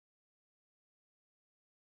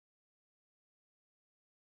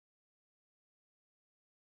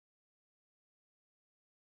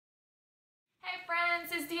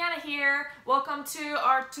friends, it's Deanna here. Welcome to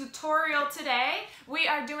our tutorial today. We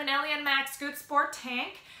are doing Ellie and Mac's Good Sport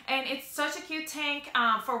tank, and it's such a cute tank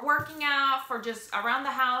for working out, for just around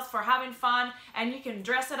the house, for having fun, and you can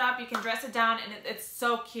dress it up, you can dress it down, and it's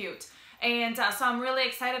so cute. And so I'm really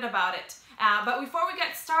excited about it. But before we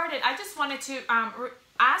get started, I just wanted to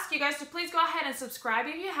ask you guys to please go ahead and subscribe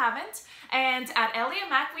if you haven't. And at Ellie and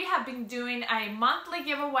Mac, we have been doing a monthly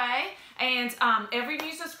giveaway, and every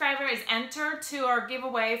new subscriber is entered to our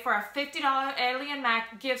giveaway for a $50 Ellie and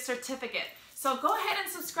Mac gift certificate. So go ahead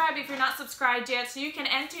and subscribe if you're not subscribed yet, so you can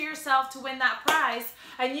enter yourself to win that prize,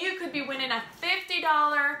 and you could be winning a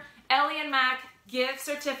 $50 Ellie and Mac gift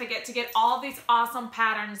certificate to get all these awesome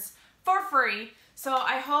patterns for free. So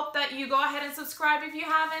I hope that you go ahead and subscribe if you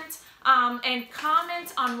haven't, and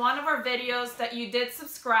comment on one of our videos that you did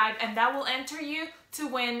subscribe, and that will enter you to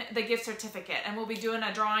win the gift certificate, and we'll be doing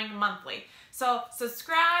a drawing monthly. So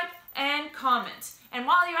subscribe and comment, and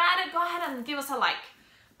while you're at it, go ahead and give us a like.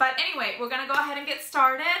 But anyway, we're gonna go ahead and get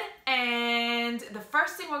started, and the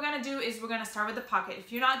first thing we're gonna do is we're gonna start with the pocket.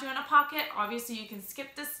 If you're not doing a pocket, obviously you can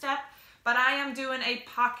skip this step, but I am doing a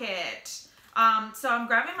pocket. So I'm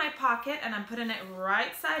grabbing my pocket and I'm putting it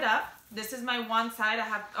right side up. This is my one side. I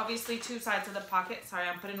have obviously two sides of the pocket. Sorry,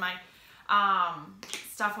 I'm putting my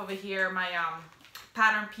stuff over here, my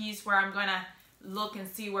pattern piece where I'm gonna look and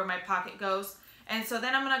see where my pocket goes. And so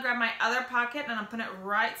then I'm gonna grab my other pocket and I'm putting it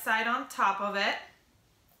right side on top of it.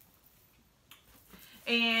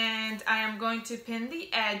 And I am going to pin the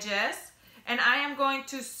edges, and I am going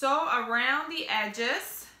to sew around the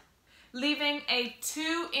edges, leaving a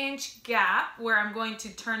 2-inch gap where I'm going to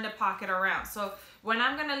turn the pocket around. So when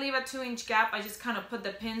I'm gonna leave a 2-inch gap, I just kind of put the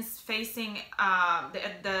pins facing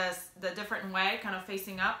the different way, kind of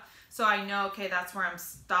facing up, so I know, okay, that's where I'm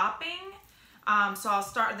stopping. So I'll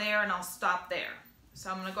start there and I'll stop there. So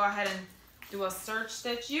I'm gonna go ahead and do a serge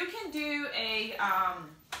stitch. You can do a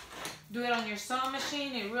do it on your sewing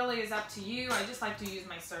machine. It really is up to you. I just like to use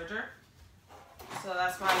my serger, so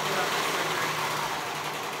that's why I do it on my serger.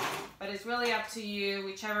 But it's really up to you,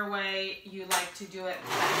 whichever way you like to do it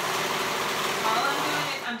best. All I'm doing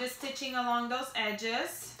is I'm just stitching along those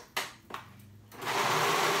edges all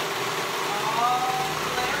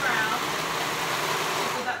the way around to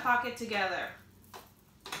put that pocket together.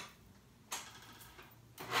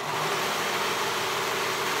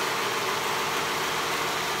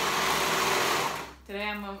 Today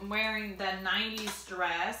I'm wearing the 90s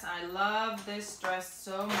dress. I love this dress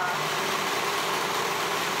so much.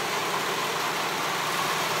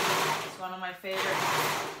 It's one of my favorites.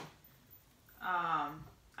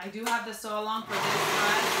 I do have the sew along for this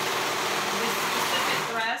dress. This specific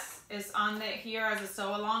dress is on the here as a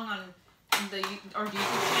sew along on the YouTube channel if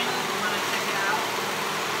you want to check it out,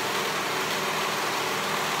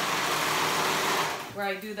 where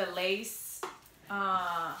I do the lace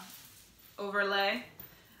overlay.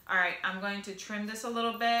 All right, I'm going to trim this a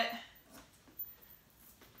little bit.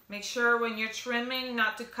 Make sure when you're trimming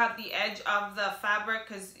not to cut the edge of the fabric,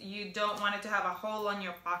 because you don't want it to have a hole on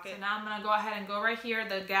your pocket. So now I'm gonna go ahead and go right here,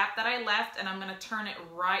 the gap that I left, and I'm gonna turn it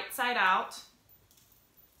right side out.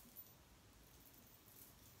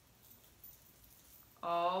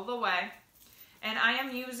 All the way. And I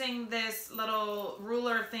am using this little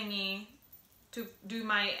ruler thingy to do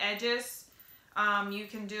my edges. You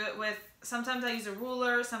can do it with, sometimes I use a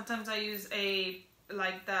ruler, sometimes I use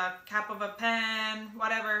like the cap of a pen,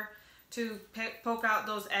 whatever, to poke out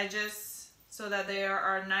those edges so that they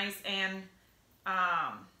are nice and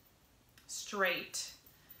straight.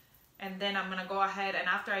 And then I'm gonna go ahead, and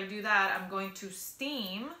after I do that, I'm going to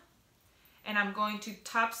steam, and I'm going to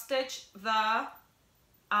top stitch the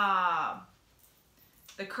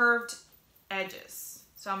curved edges.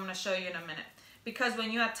 So I'm gonna show you in a minute. Because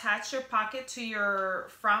when you attach your pocket to your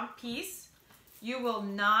front piece, you will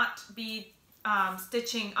not be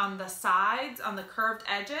stitching on the sides, on the curved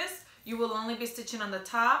edges. You will only be stitching on the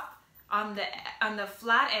top, on the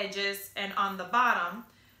flat edges, and on the bottom.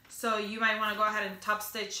 So you might want to go ahead and top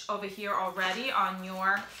stitch over here already on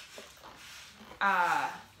your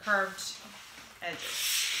curved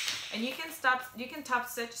edges. And you can top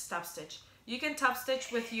stitch. You can top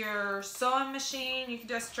stitch with your sewing machine. You can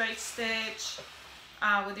do a straight stitch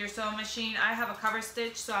with your sewing machine. I have a cover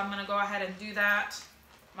stitch, so I'm gonna go ahead and do that.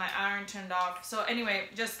 My iron turned off. So anyway,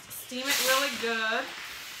 just steam it really good.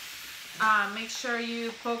 Make sure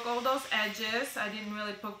you poke all those edges. I didn't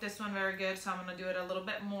really poke this one very good, so I'm gonna do it a little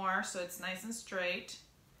bit more so it's nice and straight.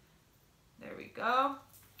 There we go.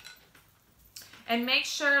 And make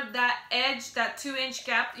sure that edge, that 2-inch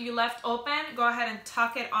gap that you left open, go ahead and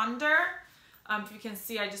tuck it under. If you can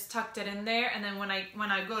see, I just tucked it in there, and then when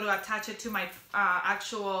I go to attach it to my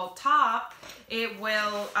actual top, it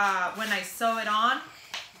will, when I sew it on,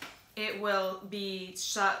 it will be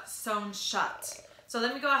sewn shut. So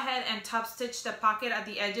let me go ahead and top stitch the pocket at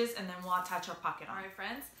the edges, and then we'll attach our pocket on. All right,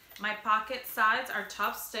 friends, my pocket sides are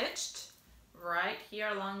top stitched right here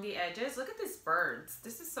along the edges. Look at these birds.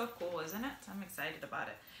 This is so cool, isn't it? I'm excited about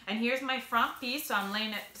it. And here's my front piece, so I'm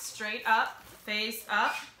laying it straight up, face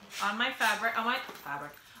up on my fabric,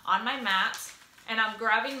 on my mat, and I'm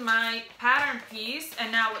grabbing my pattern piece.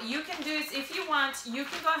 And now what you can do is, if you want, you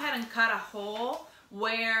can go ahead and cut a hole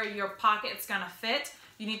where your pocket's gonna fit.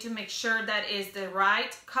 You need to make sure that is the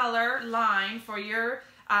right color line for your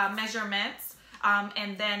measurements,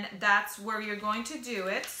 and then that's where you're going to do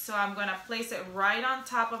it. So I'm gonna place it right on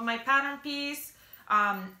top of my pattern piece,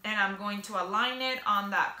 and I'm going to align it on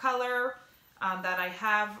that color that I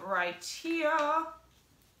have right here.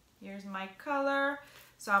 Here's my color.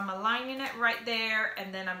 So I'm aligning it right there,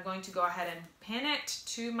 and then I'm going to go ahead and pin it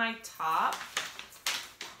to my top.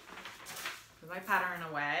 Put my pattern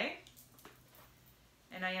away.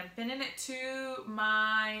 And I am pinning it to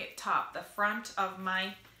my top, the front of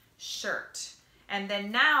my shirt. And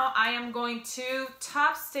then now I am going to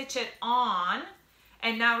top stitch it on.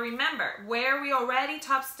 And now remember, where we already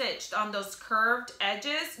top stitched on those curved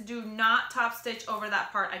edges, do not top stitch over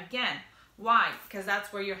that part again. Why? Because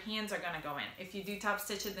that's where your hands are gonna go in. If you do top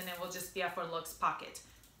stitch it, then it will just be a for looks pocket.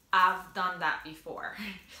 I've done that before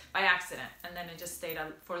by accident, and then it just stayed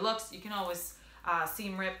for looks. You can always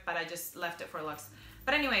seam rip, but I just left it for looks.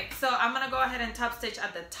 But anyway, so I'm gonna go ahead and top stitch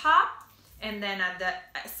at the top, and then at the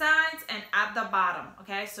sides and at the bottom,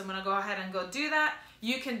 okay? So I'm gonna go ahead and go do that.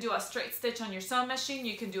 You can do a straight stitch on your sewing machine,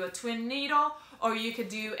 you can do a twin needle, or you could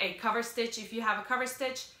do a cover stitch. If you have a cover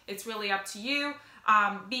stitch, it's really up to you.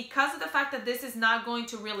 Because of the fact that this is not going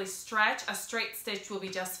to really stretch, a straight stitch will be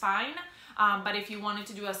just fine. But if you wanted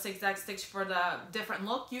to do a zigzag stitch for the different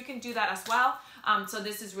look, you can do that as well. So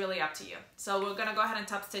this is really up to you. So we're gonna go ahead and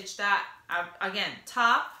top stitch that. Again,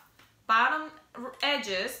 top, bottom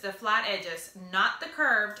edges, the flat edges, not the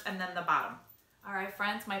curved, and then the bottom. All right,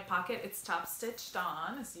 friends, my pocket, it's top stitched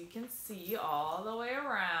on, as you can see, all the way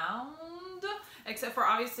around, except for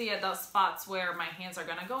obviously at those spots where my hands are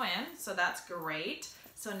gonna go in, so that's great.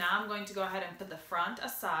 So now I'm going to go ahead and put the front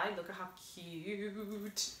aside. Look at how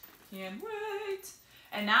cute. Can't wait.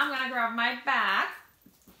 And now I'm gonna grab my back.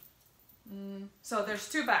 So there's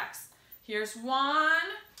two backs. Here's one,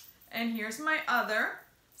 and here's my other.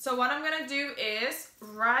 So what I'm gonna do is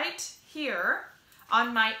right here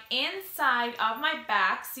on my inside of my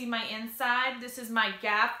back, see my inside? This is my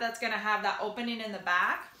gap that's gonna have that opening in the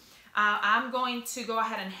back. I'm going to go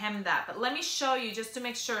ahead and hem that, but let me show you just to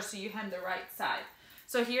make sure so you hem the right side.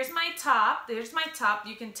 So here's my top, there's my top.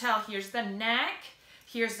 You can tell here's the neck,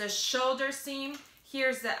 here's the shoulder seam,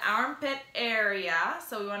 here's the armpit area,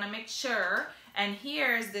 so we wanna make sure. And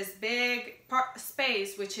here's this big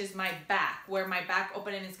space, which is my back, where my back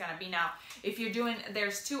opening is gonna be. Now, if you're doing,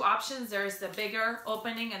 there's two options. There's the bigger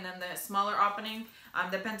opening and then the smaller opening.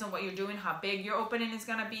 Depends on what you're doing, how big your opening is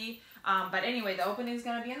gonna be. But anyway, the opening is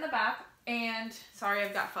gonna be in the back. And sorry,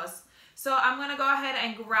 I've got fuzz. So I'm gonna go ahead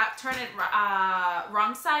and turn it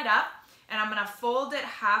wrong side up, and I'm gonna fold it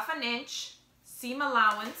 1/2 inch, seam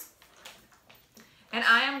allowance, and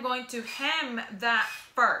I am going to hem that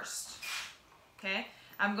first. Okay,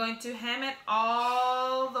 I'm going to hem it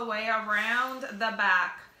all the way around the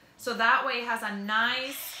back. So that way it has a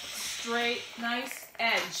nice, straight, nice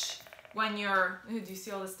edge when you're, do you see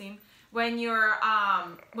all the steam? When you're,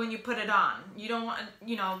 when you put it on. You don't want,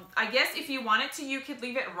 you know, I guess if you wanted to, you could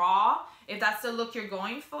leave it raw if that's the look you're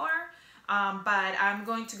going for. But I'm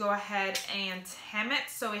going to go ahead and hem it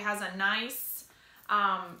so it has a nice,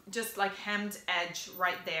 just like hemmed edge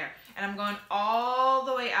right there. And I'm going all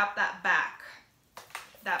the way up that back.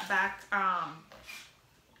 That back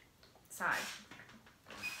side.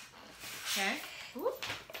 Okay. Whoop.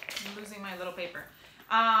 I'm losing my little paper.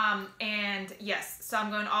 And yes, so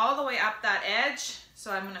I'm going all the way up that edge.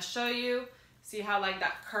 So I'm going to show you, see how like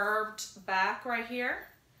that curved back right here,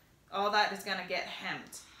 all that is going to get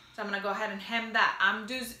hemmed. So I'm going to go ahead and hem that. I'm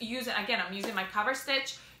using my cover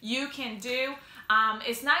stitch. You can do,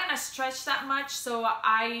 it's not going to stretch that much, so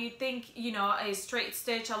I think, you know, a straight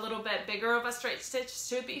stitch, a little bit bigger of a straight stitch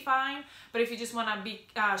should be fine. But if you just want to be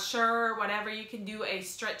sure, whatever, you can do a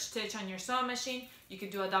stretch stitch on your sewing machine. You could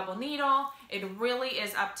do a double needle. It really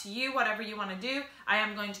is up to you, whatever you want to do. I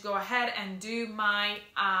am going to go ahead and do my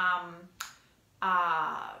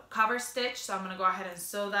cover stitch. So I'm going to go ahead and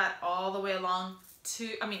sew that all the way along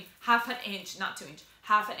to, 1/2 inch, not 2 inch,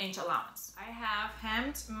 1/2 inch allowance. I have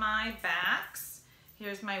hemmed my backs.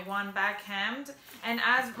 Here's my one back hemmed. And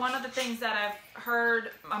as one of the things that I've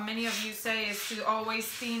heard many of you say is to always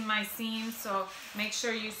steam my seams. So make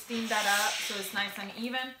sure you steam that up so it's nice and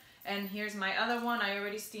even. And here's my other one. I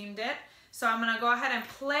already steamed it. So I'm gonna go ahead and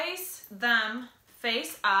place them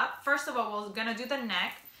face up. First of all, we're gonna do the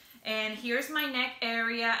neck. And here's my neck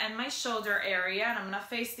area and my shoulder area. And I'm gonna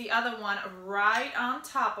face the other one right on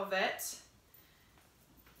top of it,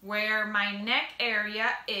 where my neck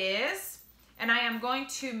area is. And I am going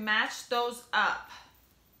to match those up,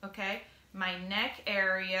 okay? My neck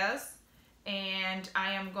areas. And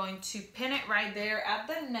I am going to pin it right there at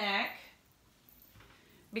the neck,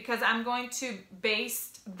 because I'm going to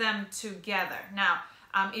baste them together. Now,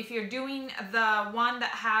 if you're doing the one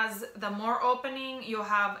that has the more opening, you'll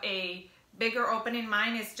have a bigger opening.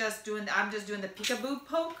 Mine is just doing, I'm just doing the peekaboo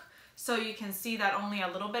poke, so you can see that only a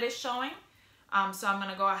little bit is showing. So I'm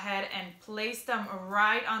gonna go ahead and place them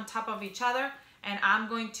right on top of each other, and I'm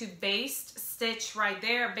going to baste stitch right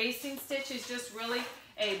there. Basting stitch is just really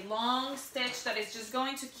a long stitch that is just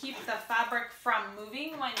going to keep the fabric from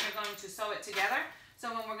moving when you're going to sew it together.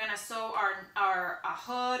 So when we're gonna sew our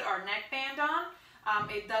hood or neckband on,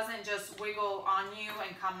 it doesn't just wiggle on you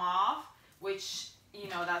and come off, which, you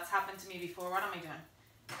know, that's happened to me before. What am I doing?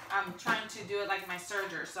 I'm trying to do it like my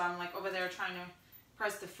serger. So I'm like over there trying to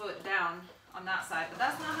press the foot down on that side, but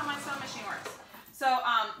that's not how my sewing machine works. So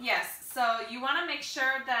yes, so you wanna make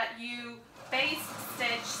sure that you baste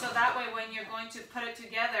stitch so that way when you're going to put it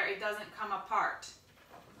together, it doesn't come apart.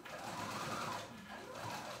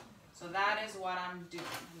 So that is what I'm doing.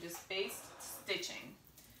 I'm just baste stitching.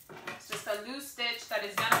 It's just a loose stitch that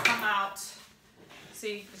is gonna come out.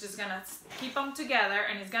 See, it's just gonna keep them together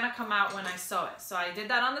and it's gonna come out when I sew it. So I did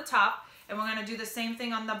that on the top, and we're gonna do the same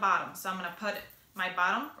thing on the bottom. So I'm gonna put my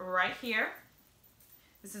bottom right here.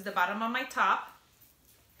 This is the bottom of my top,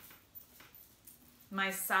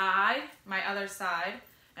 my side, my other side,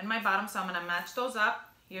 and my bottom. So I'm gonna match those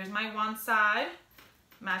up. Here's my one side,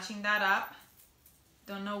 matching that up.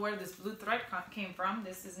 Don't know where this blue thread came from.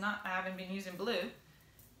 This is not, I haven't been using blue.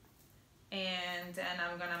 And then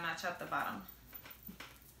I'm gonna match up the bottom.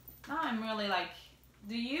 Now I'm really like,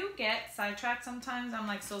 do you get sidetracked sometimes? I'm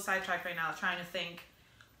like so sidetracked right now trying to think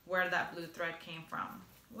where that blue thread came from.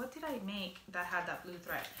 What did I make that had that blue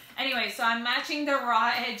thread? Anyway, so I'm matching the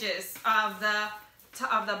raw edges of the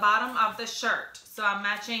bottom of the shirt. So I'm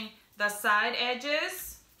matching the side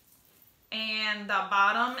edges and the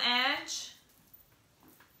bottom edge.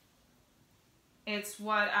 It's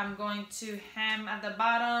what I'm going to hem at the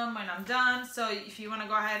bottom when I'm done. So if you want to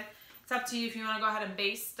go ahead, it's up to you if you want to go ahead and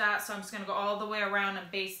baste that. So I'm just going to go all the way around and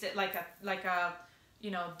baste it like a you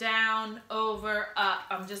know, down, over, up.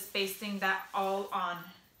 I'm just basting that all on.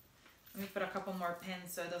 Let me put a couple more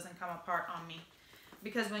pins so it doesn't come apart on me.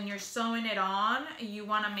 Because when you're sewing it on, you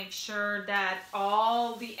want to make sure that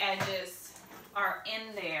all the edges are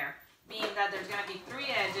in there. Being that there's going to be 3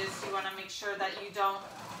 edges, you want to make sure that you don't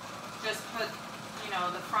just put, you know,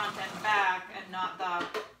 the front and back and not the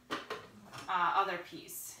other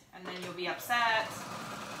piece. And then you'll be upset.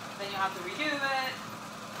 Then you'll have to redo it,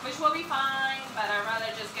 which will be fine, but I'd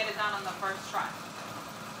rather just get it done on the first try.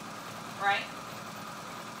 Right?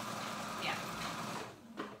 Yeah.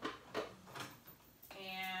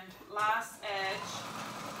 And last edge.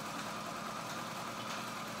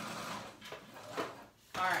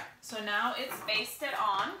 Alright, so now it's basted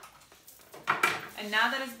on. And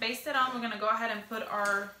now that it's basted on, we're going to go ahead and put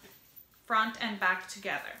our front and back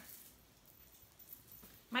together.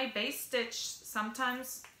 My base stitch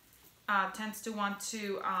sometimes tends to want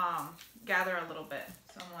to gather a little bit.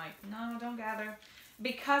 So I'm like, no, don't gather.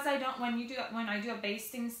 Because I don't, when I do a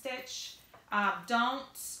basting stitch, don't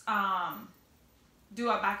do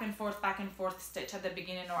a back and forth stitch at the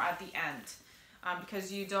beginning or at the end.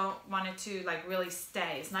 Because you don't want it to like really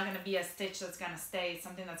stay. It's not going to be a stitch that's going to stay. It's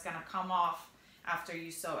something that's going to come off after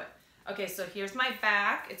you sew it. Okay, so here's my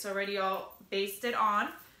back. It's already all basted on.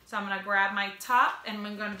 So I'm going to grab my top and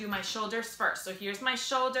I'm going to do my shoulders first. So here's my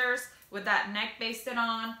shoulders with that neck basted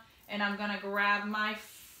on. And I'm going to grab my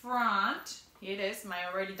front. Here it is, my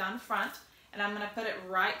already done front. And I'm going to put it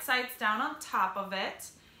right sides down on top of it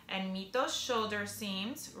and meet those shoulder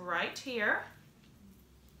seams right here.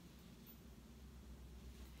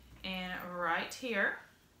 And right here.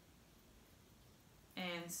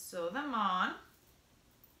 And sew them on.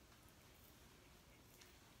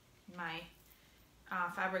 My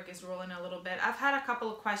fabric is rolling a little bit. I've had a couple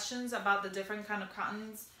of questions about the different kind of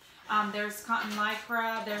cottons. There's cotton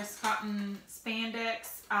lycra, there's cotton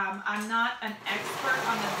spandex. I'm not an expert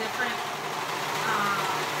on the different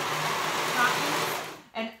cottons,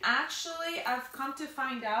 I've come to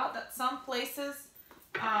find out that some places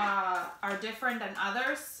are different than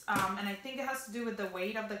others, and I think it has to do with the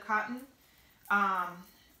weight of the cotton.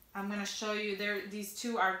 I'm gonna show you there. These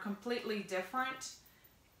two are completely different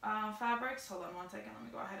fabrics. Hold on one second. Let me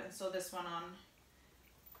go ahead and sew this one on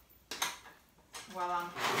while I'm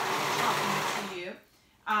talking to you.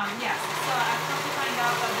 Yes, so I've come to find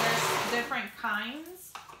out that there's different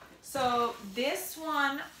kinds. So this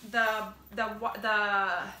one, the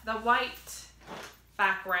white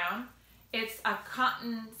background, it's a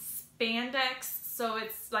cotton spandex, so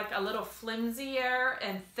it's like a little flimsier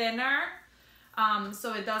and thinner.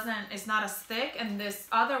 So it's not as thick. And this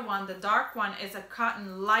other one, the dark one, is a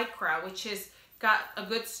cotton lycra, which is got a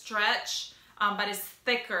good stretch, but it's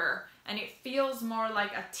thicker and it feels more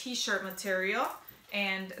like a t-shirt material.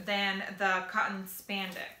 And then the cotton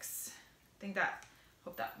spandex.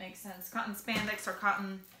 Hope that makes sense. Cotton spandex or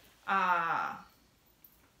cotton,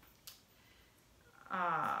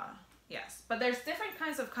 yes. But there's different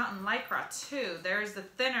kinds of cotton lycra too. There's the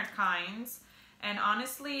thinner kinds. And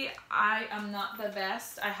honestly, I am not the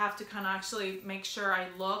best. I have to kind of actually make sure I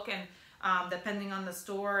look and depending on the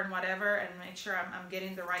store and whatever, and make sure I'm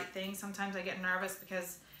getting the right thing. Sometimes I get nervous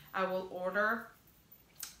because I will order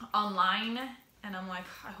online and I'm like,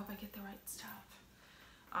 I hope I get the right stuff.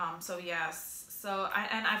 So yes,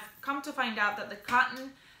 I've come to find out that the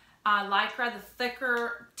cotton lycra, the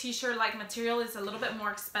thicker t-shirt-like material, is a little bit more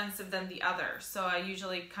expensive than the other. So I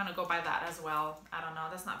usually kind of go by that as well. I don't know,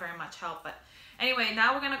 that's not very much help, but anyway,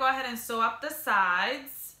 now we're gonna go ahead and sew up the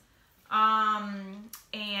sides.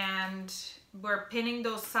 And we're pinning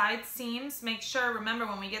those side seams. Make sure, remember,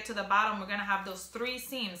 when we get to the bottom, we're gonna have those 3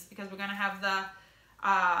 seams because we're gonna have the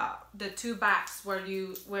 2 backs where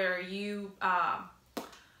you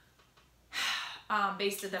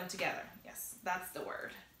basted them together. Yes, that's the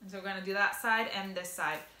word. And so we're gonna do that side and this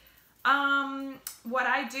side. What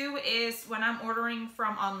I do is when I'm ordering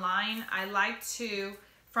from online, I like to,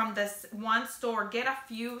 from this one store, get a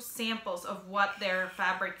few samples of what their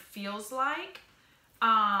fabric feels like.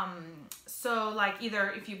 So like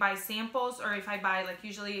either if you buy samples or if I buy, like,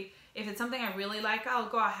 usually if it's something I really like, I'll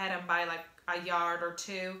go ahead and buy like a yard or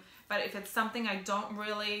 2. But if it's something I don't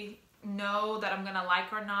really know that I'm gonna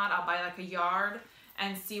like or not, I'll buy like a yard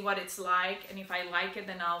and see what it's like. And if I like it,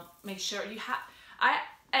 then I'll make sure you have,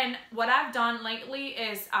 and what I've done lately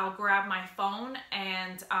is I'll grab my phone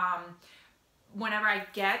and whenever I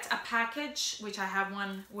get a package, which I have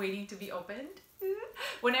one waiting to be opened,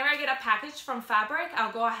 whenever I get a package from fabric,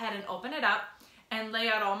 I'll go ahead and open it up and lay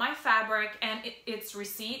out all my fabric and its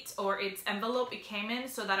receipt or its envelope it came in,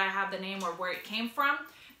 so that I have the name or where it came from.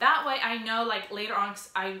 That way I know, like, later on, 'cause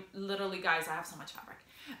I literally, guys, I have so much fabric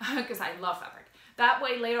because I love fabric. That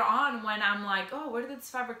way later on when I'm like, oh, where did this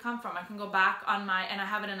fabric come from? I can go back on and I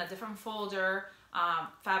have it in a different folder,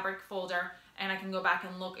 fabric folder, and I can go back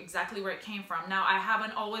and look exactly where it came from. Now, I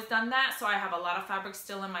haven't always done that, so I have a lot of fabric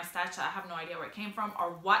still in my stash that I have no idea where it came from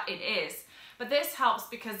or what it is. But this helps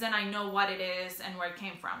because then I know what it is and where it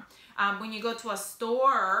came from. When you go to a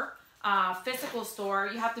store, physical store,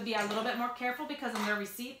 you have to be a little bit more careful because on their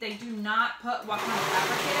receipt, they do not put what kind of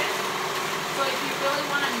fabric it is. So if you really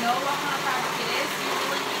want to know what kind of fabric it is, you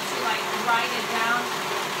really need to, like, write it down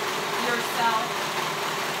yourself.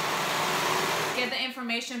 Get the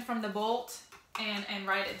information from the bolt and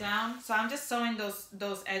write it down. So I'm just sewing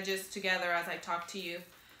those edges together as I talk to you.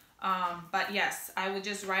 But yes, I would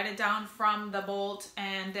just write it down from the bolt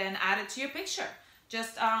and then add it to your picture.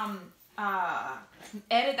 Just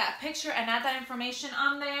edit that picture and add that information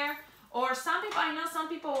on there. Or some people, I know some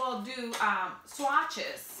people will do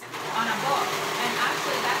swatches on a book, and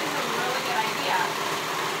actually that is a really good idea.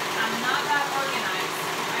 I'm not that organized.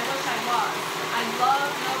 I wish I was. I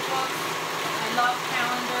love notebooks. I love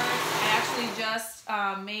calendars. I actually just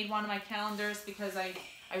made one of my calendars because I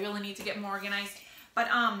really need to get more organized. But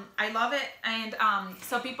I love it, and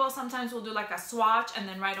so people sometimes will do like a swatch and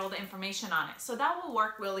then write all the information on it. So that will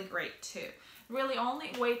work really great too. Really,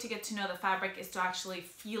 only way to get to know the fabric is to actually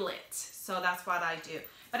feel it. So that's what I do.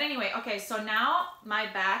 But anyway, okay, so now my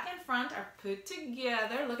back and front are put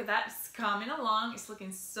together. Look at that, it's coming along. It's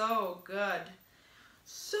looking so good.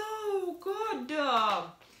 So good.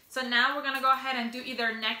 So now we're gonna go ahead and do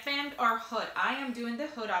either neckband or hood. I am doing the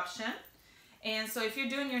hood option. And so if you're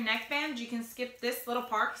doing your neckband, you can skip this little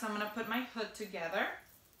part because I'm gonna put my hood together.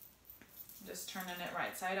 Just turning it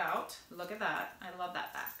right side out. Look at that, I love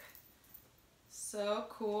that back. So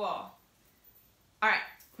cool. All right,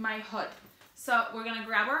 my hood. So we're gonna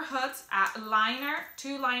grab our hoods, liner,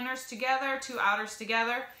 2 liners together, 2 outers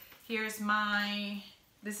together. Here's my,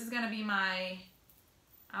 this is gonna be my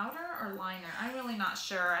outer or liner? I'm really not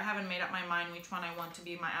sure. I haven't made up my mind which one I want to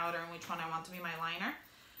be my outer and which one I want to be my liner.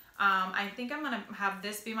 I think I'm gonna have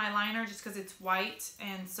this be my liner just because it's white,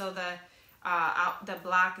 and so the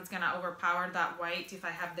black is gonna overpower that white if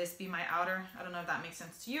I have this be my outer. I don't know if that makes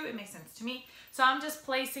sense to you. It makes sense to me. So I'm just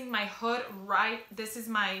placing my hood right, this is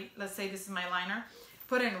my, let's say this is my liner,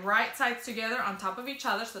 putting right sides together on top of each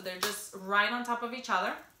other, so they're just right on top of each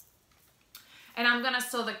other. And I'm gonna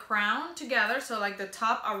sew the crown together, so like the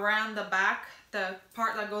top around the back, the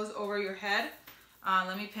part that goes over your head.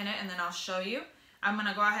 Let me pin it and then I'll show you. I'm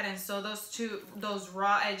gonna go ahead and sew those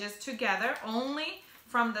raw edges together, only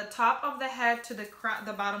from the top of the head to the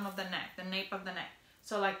bottom of the neck, the nape of the neck.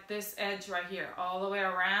 So like this edge right here, all the way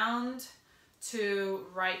around to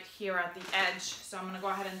right here at the edge. So I'm gonna go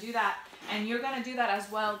ahead and do that. And you're gonna do that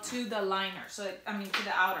as well to the liner. So, to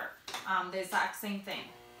the outer, the exact same thing.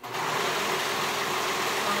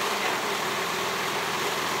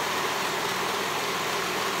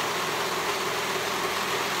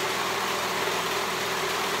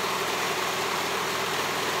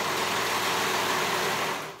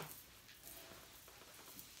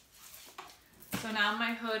 So now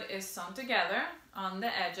my hood is sewn together on the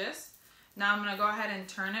edges. Now I'm going to go ahead and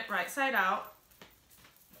turn it right side out.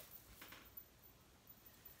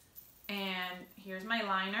 And here's my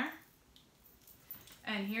liner.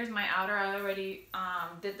 And here's my outer. I already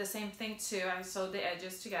did the same thing too. I sewed the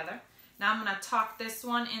edges together. Now I'm going to tuck this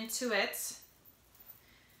one into it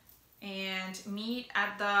and meet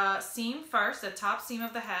at the seam first, the top seam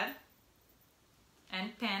of the head,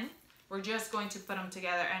 and pin. We're just going to put them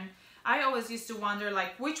together. And I always used to wonder,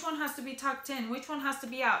 like, which one has to be tucked in, which one has to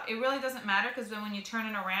be out. It really doesn't matter, because then when you turn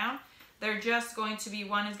it around, they're just going to be,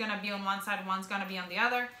 one is going to be on one side, one's going to be on the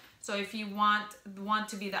other. So if you want one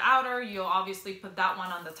to be the outer, you'll obviously put that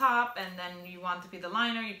one on the top, and then you want to be the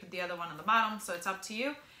liner, you put the other one on the bottom, so it's up to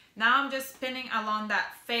you. Now I'm just pinning along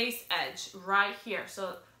that face edge right here,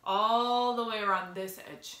 so all the way around this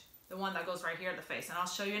edge, the one that goes right here at the face. And I'll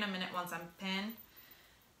show you in a minute once I'm pinned.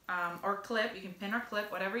 Or clip, you can pin or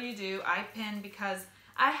clip, whatever you do. I pin because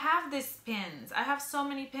I have these pins. I have so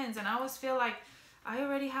many pins, and I always feel like I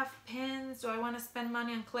already have pins. Do I want to spend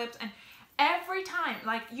money on clips? And every time,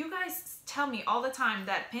 like, you guys tell me all the time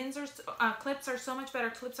that pins are clips are so much better,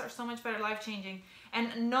 clips are so much better, life-changing.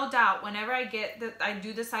 And no doubt, whenever I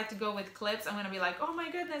do decide to go with clips, I'm gonna be like, oh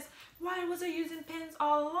my goodness, why was I using pins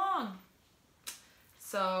all along?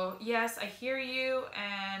 So yes, I hear you,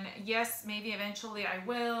 and yes, maybe eventually I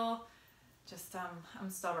will. Just I'm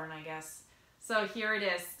stubborn, I guess. So here it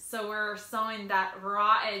is. So we're sewing that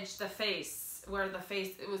raw edge, the face, where the face,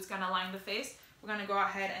 it was gonna line the face. We're gonna go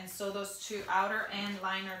ahead and sew those two, outer and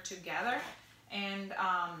liner, together. And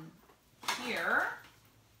here,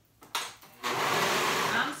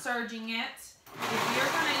 I'm serging it. If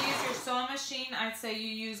you're gonna use your sewing machine, I'd say you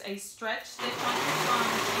use a stretch stitch on your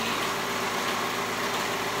sewing machine.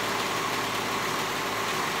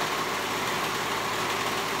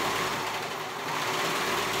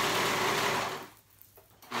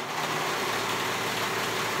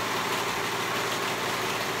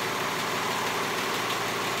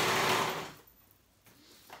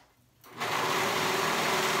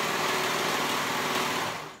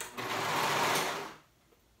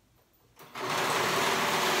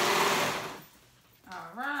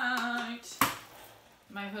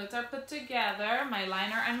 Hoods are put together, my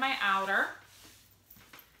liner and my outer.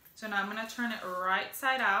 So now I'm going to turn it right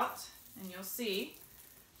side out, and you'll see.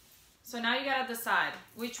 So now you got to decide,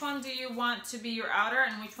 which one do you want to be your outer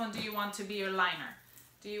and which one do you want to be your liner?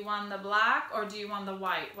 Do you want the black or do you want the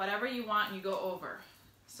white? Whatever you want, you go over.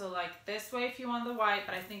 So like this way if you want the white,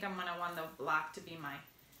 but I think I'm going to want the black to be my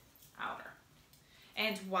outer.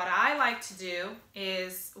 And what I like to do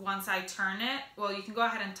is, once I turn it, well, you can go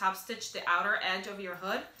ahead and top stitch the outer edge of your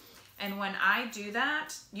hood. And when I do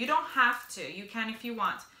that, you don't have to, you can if you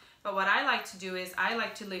want. But what I like to do is I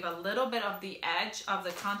like to leave a little bit of the edge of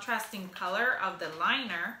the contrasting color of the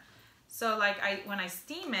liner. So like when I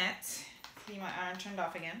steam it, see my iron turned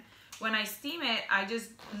off again. When I steam it, I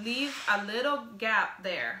just leave a little gap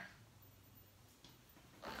there.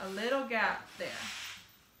 A little gap there.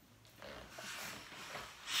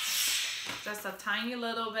 Just a tiny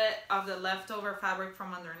little bit of the leftover fabric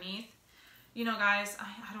from underneath. You know, guys,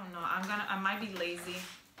 I don't know. I might be lazy,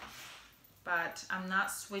 but I'm not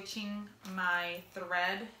switching my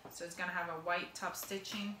thread, so it's gonna have a white top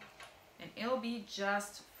stitching, and it'll be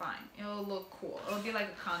just fine. It'll look cool. It'll be like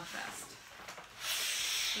a contrast.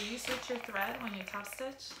 Do you switch your thread when you top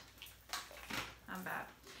stitch? I'm bad.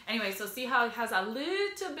 Anyway, so see how it has a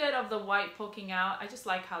little bit of the white poking out? I just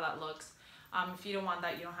like how that looks. If you don't want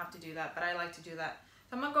that, you don't have to do that, but I like to do that.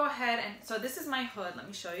 I'm gonna go ahead and, so this is my hood. Let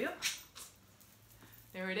me show you.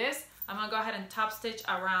 There it is. I'm gonna go ahead and top stitch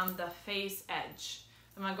around the face edge.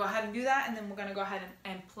 I'm gonna go ahead and do that, and then we're gonna go ahead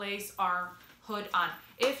and place our hood on.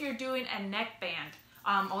 If you're doing a neckband,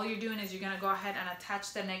 all you're doing is you're gonna go ahead and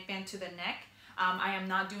attach the neckband to the neck. I am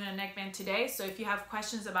not doing a neckband today, so if you have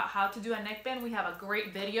questions about how to do a neckband, we have a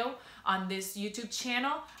great video on this YouTube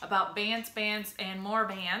channel about bands, and more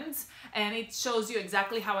bands, and it shows you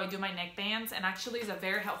exactly how I do my neckbands, and actually is a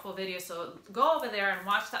very helpful video, so go over there and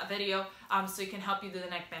watch that video so it can help you do the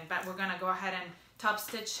neckband. But we're gonna go ahead and top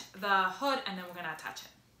stitch the hood, and then we're gonna attach it.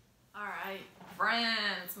 All right,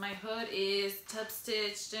 friends, my hood is top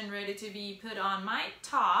stitched and ready to be put on my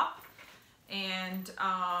top. And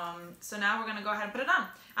so now we're gonna go ahead and put it on.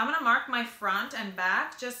 I'm gonna mark my front and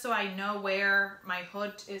back just so I know where my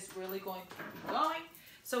hood is really going to be going.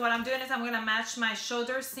 So what I'm doing is I'm gonna match my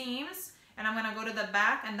shoulder seams, and I'm gonna go to the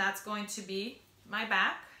back, and that's going to be my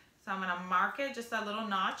back. So I'm gonna mark it, just a little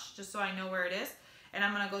notch, just so I know where it is. And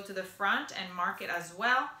I'm gonna go to the front and mark it as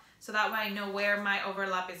well, so that way I know where my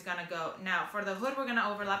overlap is gonna go. Now for the hood, we're gonna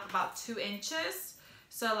overlap about 2 inches.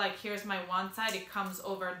 So like here's my one side, it comes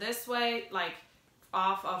over this way, like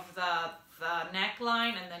off of the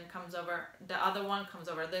neckline, and then comes over, the other one comes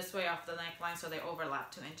over this way off the neckline, so they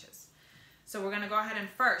overlap 2 inches. So we're gonna go ahead and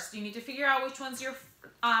first, you need to figure out which one's your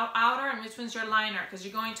outer and which one's your liner, because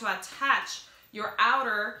you're going to attach your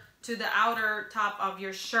outer to the outer top of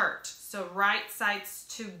your shirt. So right sides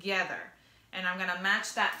together. And I'm gonna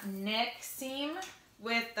match that neck seam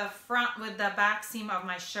with the front, with the back seam of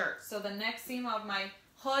my shirt. So the neck seam of my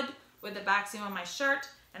hood with the back seam of my shirt,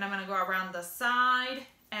 and I'm gonna go around the side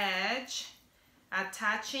edge,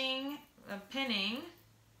 attaching, pinning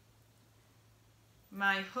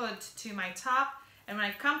my hood to my top. And when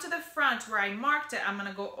I come to the front where I marked it, I'm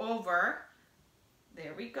gonna go over,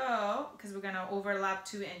 there we go, because we're gonna overlap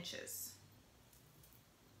 2 inches.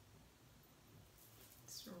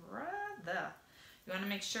 It's right there. You want to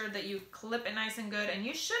make sure that you clip it nice and good, and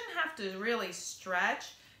you shouldn't have to really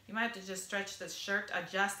stretch. You might have to just stretch the shirt,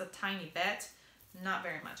 adjust a tiny bit, not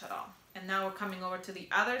very much at all. And now we're coming over to the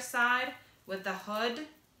other side with the hood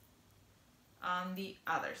on the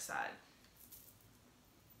other side.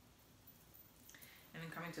 And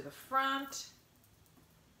then coming to the front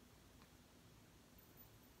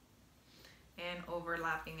and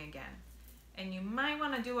overlapping again. And you might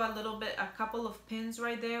want to do a couple of pins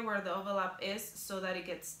right there where the overlap is, so that it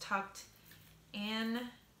gets tucked in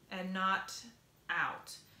and not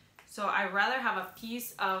out. So I rather have a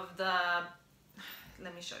piece of the,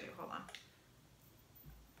 let me show you, hold on.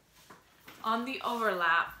 On the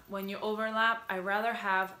overlap, when you overlap, I rather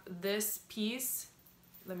have this piece,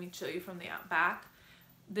 let me show you from the back,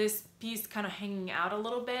 this piece kind of hanging out a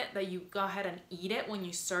little bit, that you go ahead and eat it when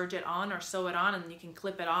you serge it on or sew it on, and you can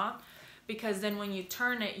clip it on. Because then when you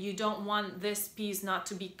turn it, you don't want this piece not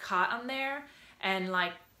to be caught on there, and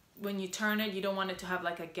like when you turn it, you don't want it to have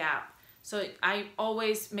like a gap. So I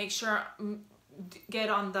always make sure, get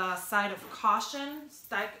on the side of caution,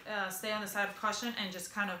 stay on the side of caution, and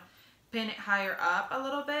just kind of pin it higher up a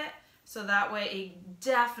little bit, so that way it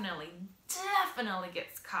definitely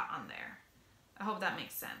gets caught on there. I hope that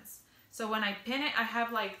makes sense. So when I pin it, I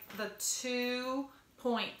have like the 2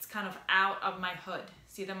 points kind of out of my hood.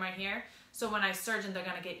 See them right here? So when I serge them, they're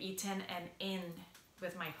gonna get eaten and in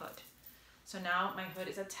with my hood. So now my hood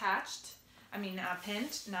is attached,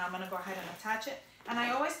 pinned. Now I'm gonna go ahead and attach it. And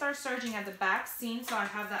I always start serging at the back seam, so I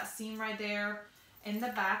have that seam right there in the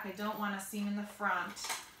back. I don't want a seam in the front.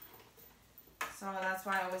 So that's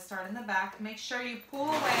why I always start in the back. Make sure you pull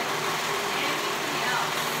away anything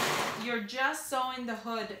else. You're just sewing the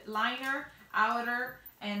hood liner, outer,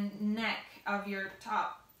 and neck of your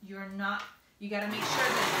top. You're not, you gotta make sure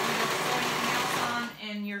that you don't sew anything else on,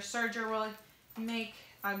 and your serger will make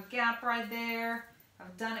a gap right there.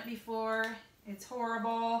 I've done it before. It's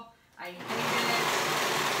horrible. I hate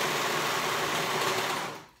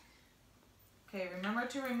it. Okay, remember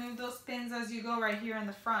to remove those pins as you go right here in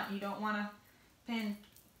the front. You don't want a pin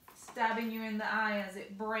stabbing you in the eye as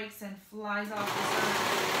it breaks and flies off the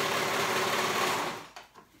side.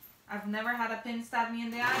 I've never had a pin stab me in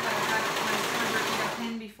the eye, but I've had my serger eat a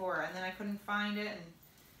pin before, and then I couldn't find it, and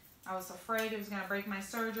I was afraid it was going to break my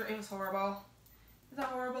serger. It was horrible. It was a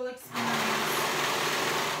horrible experience.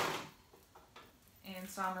 And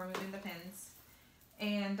so I'm removing the pins.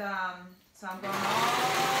 And so I'm going all the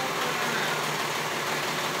way around.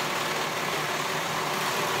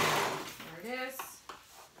 There it is.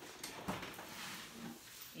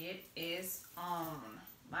 It is on.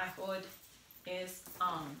 My hood is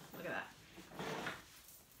on. Look at that.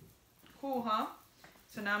 Cool, huh?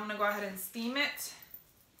 So now I'm going to go ahead and steam it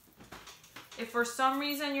If for some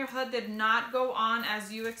reason your hood did not go on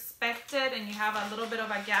as you expected and you have a little bit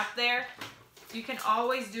of a gap there, you can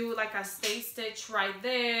always do like a stay stitch right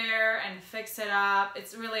there and fix it up.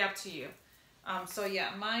 It's really up to you. So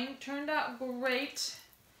yeah, mine turned out great.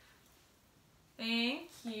 Thank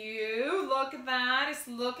you. Look at that. It's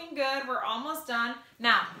looking good. We're almost done.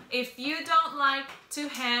 Now, if you don't like to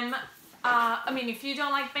hem, if you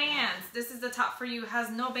don't like bands, this is the top for you. It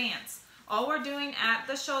has no bands. All we're doing at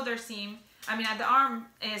the shoulder seam, at the arm,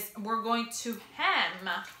 is we're going to hem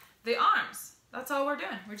the arms. That's all we're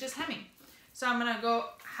doing. We're just hemming. So I'm gonna go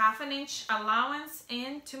 1/2 inch allowance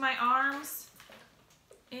into my arms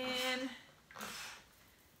and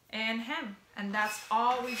hem. And that's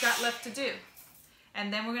all we've got left to do.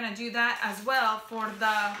 And then we're gonna do that as well for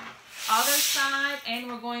the other side, and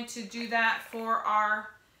we're going to do that for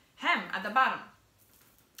our hem at the bottom.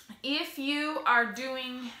 If you are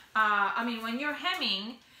doing, when you're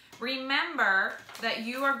hemming, remember that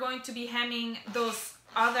you are going to be hemming those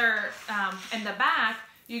other, in the back,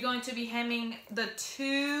 you're going to be hemming the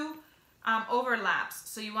 2 overlaps.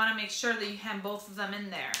 So you wanna make sure that you hem both of them in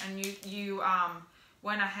there, and you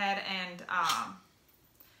went ahead and,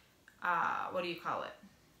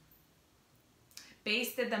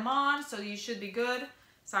 basted them on, so you should be good.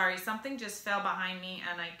 Sorry, something just fell behind me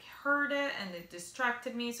and I heard it and it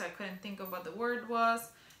distracted me, so I couldn't think of what the word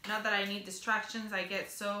was. Not that I need distractions, I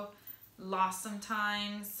get so lost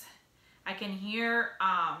sometimes. I can hear,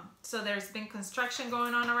 so there's been construction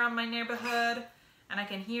going on around my neighborhood, and I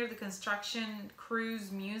can hear the construction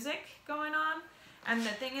crews music going on. And the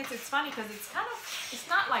thing is, it's funny because it's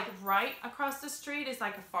not like right across the street, it's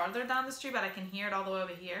like farther down the street, but I can hear it all the way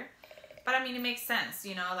over here. But it makes sense,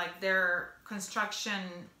 like their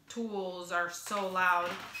construction tools are so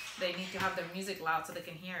loud, they need to have their music loud so they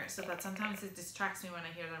can hear it. So that sometimes it distracts me when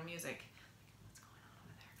I hear their music. What's going on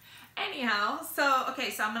over there? Anyhow, so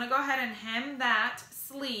I'm gonna go ahead and hem that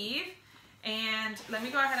sleeve. And let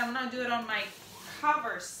me go ahead, I'm gonna do it on my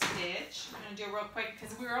cover stitch. I'm gonna do it real quick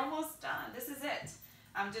because we're almost done. This is it.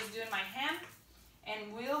 I'm just doing my hem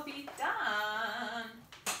and we'll be done.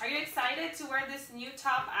 Are you excited to wear this new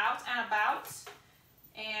top out and about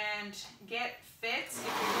and get fit if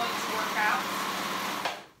you're going to work out?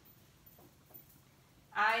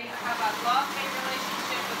 I have a love-hate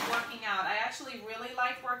relationship with working out. I actually really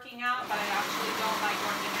like working out, but I actually don't like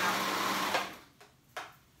working out.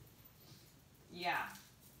 Yeah.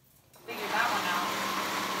 Figure that one out.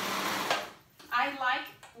 I like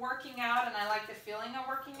working out and I like the feeling of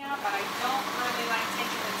working out, but I don't really like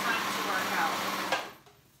taking the time to work out.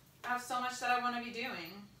 I have so much that I want to be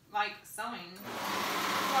doing, like sewing.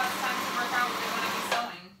 Who has time to work out when they want to be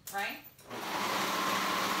sewing, right?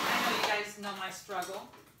 I know you guys know my struggle.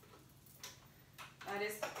 That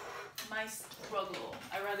is my struggle.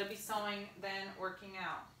 I'd rather be sewing than working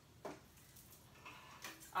out.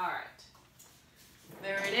 All right.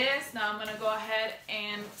 There it is. Now I'm gonna go ahead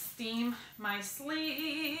and steam my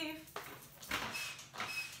sleeve.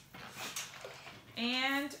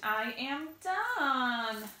 And I am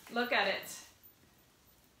done. Look at it.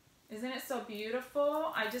 Isn't it so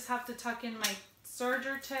beautiful? I just have to tuck in my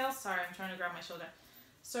serger tails. Sorry, I'm trying to grab my shoulder.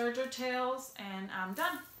 Serger tails, and I'm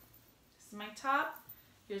done. This is my top.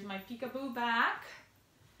 Here's my peekaboo back.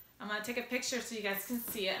 I'm gonna take a picture so you guys can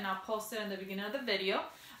see it, and I'll post it in the beginning of the video.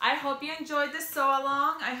 I hope you enjoyed this sew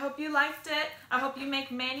along. I hope you liked it. I hope you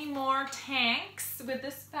make many more tanks with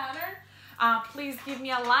this pattern. Please give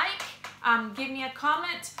me a like, give me a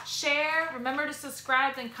comment, share. Remember to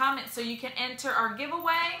subscribe and comment so you can enter our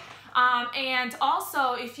giveaway. And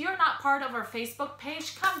also, if you're not part of our Facebook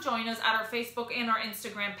page, come join us at our Facebook and our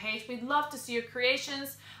Instagram page. We'd love to see your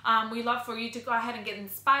creations. We'd love for you to go ahead and get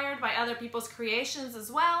inspired by other people's creations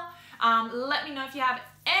as well. Let me know if you have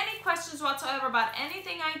any questions whatsoever about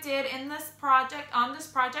anything I did in this project, on this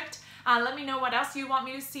project. Let me know what else you want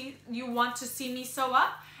to see me sew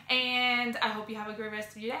up. And I hope you have a great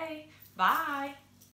rest of your day. Bye.